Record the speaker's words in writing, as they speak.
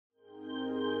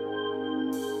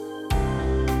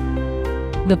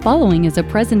The following is a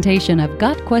presentation of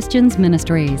Got Questions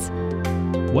Ministries.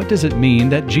 What does it mean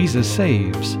that Jesus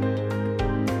saves?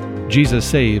 Jesus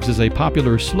Saves is a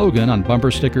popular slogan on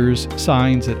bumper stickers,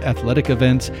 signs at athletic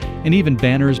events, and even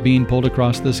banners being pulled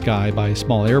across the sky by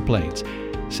small airplanes.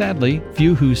 Sadly,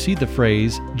 few who see the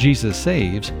phrase, Jesus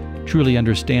Saves, truly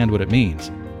understand what it means.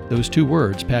 Those two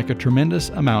words pack a tremendous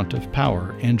amount of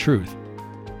power and truth.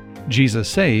 Jesus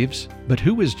saves, but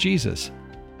who is Jesus?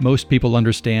 Most people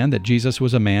understand that Jesus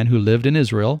was a man who lived in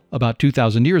Israel about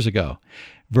 2,000 years ago.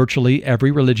 Virtually every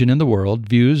religion in the world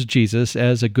views Jesus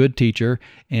as a good teacher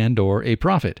and/or a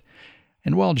prophet.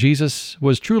 And while Jesus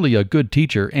was truly a good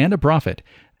teacher and a prophet,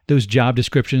 those job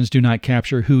descriptions do not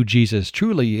capture who Jesus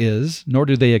truly is, nor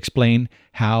do they explain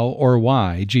how or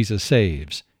why Jesus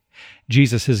saves.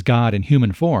 Jesus is God in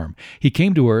human form. He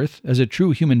came to earth as a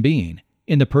true human being,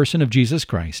 in the person of Jesus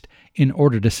Christ, in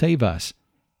order to save us.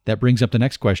 That brings up the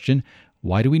next question: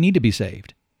 why do we need to be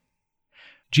saved?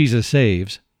 Jesus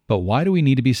saves, but why do we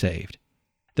need to be saved?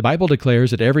 The Bible declares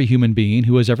that every human being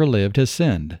who has ever lived has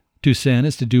sinned. To sin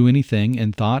is to do anything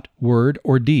in thought, word,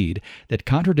 or deed that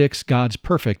contradicts God's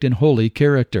perfect and holy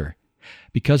character.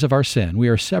 Because of our sin, we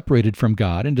are separated from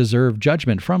God and deserve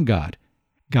judgment from God.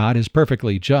 God is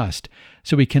perfectly just,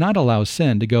 so we cannot allow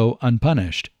sin to go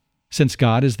unpunished. Since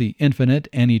God is the infinite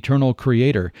and eternal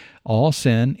Creator, all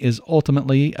sin is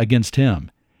ultimately against Him,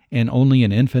 and only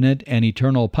an infinite and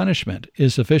eternal punishment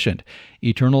is sufficient.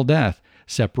 Eternal death,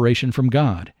 separation from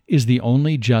God, is the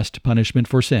only just punishment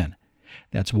for sin.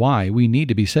 That's why we need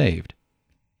to be saved.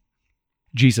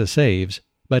 Jesus saves,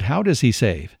 but how does He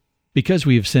save? Because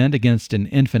we have sinned against an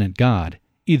infinite God,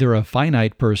 either a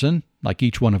finite person, like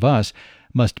each one of us,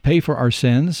 must pay for our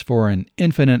sins for an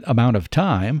infinite amount of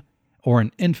time, or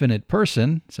an infinite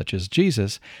person, such as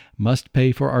Jesus, must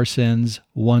pay for our sins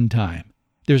one time.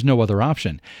 There's no other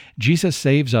option. Jesus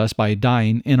saves us by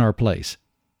dying in our place.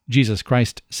 Jesus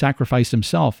Christ sacrificed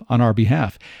Himself on our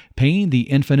behalf, paying the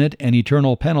infinite and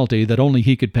eternal penalty that only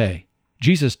He could pay.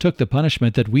 Jesus took the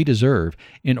punishment that we deserve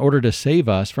in order to save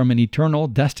us from an eternal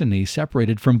destiny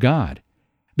separated from God.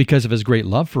 Because of His great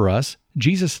love for us,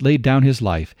 Jesus laid down His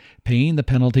life, paying the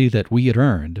penalty that we had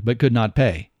earned but could not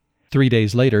pay. 3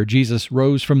 days later, Jesus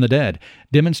rose from the dead,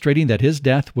 demonstrating that His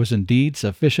death was indeed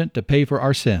sufficient to pay for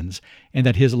our sins, and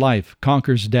that His life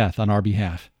conquers death on our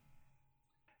behalf.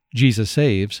 Jesus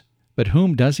saves, but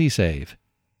whom does He save?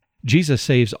 Jesus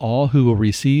saves all who will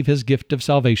receive His gift of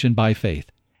salvation by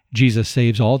faith. Jesus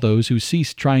saves all those who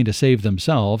cease trying to save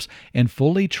themselves and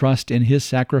fully trust in His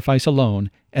sacrifice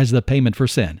alone as the payment for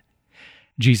sin.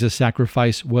 Jesus'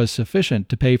 sacrifice was sufficient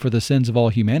to pay for the sins of all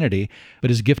humanity,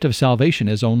 but His gift of salvation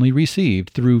is only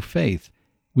received through faith.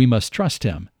 We must trust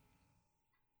Him.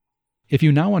 If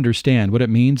you now understand what it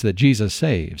means that Jesus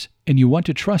saves, and you want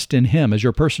to trust in Him as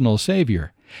your personal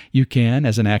Savior, you can,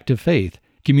 as an act of faith,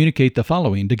 communicate the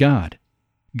following to God.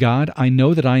 God, I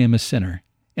know that I am a sinner,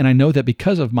 and I know that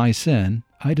because of my sin,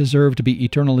 I deserve to be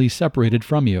eternally separated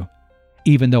from You.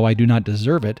 Even though I do not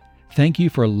deserve it, thank You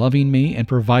for loving me and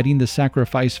providing the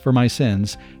sacrifice for my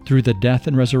sins through the death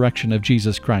and resurrection of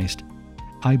Jesus Christ.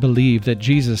 I believe that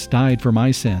Jesus died for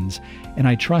my sins, and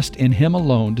I trust in Him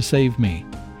alone to save me.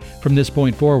 From this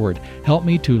point forward, help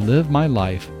me to live my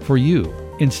life for You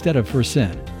instead of for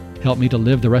sin. Help me to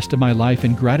live the rest of my life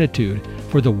in gratitude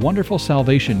for the wonderful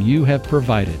salvation You have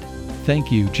provided.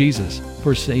 Thank You, Jesus,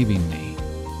 for saving me.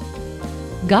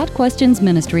 Got Questions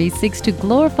Ministries seeks to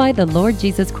glorify the Lord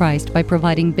Jesus Christ by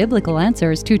providing biblical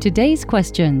answers to today's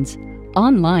questions.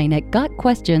 Online at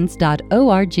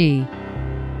gotquestions.org.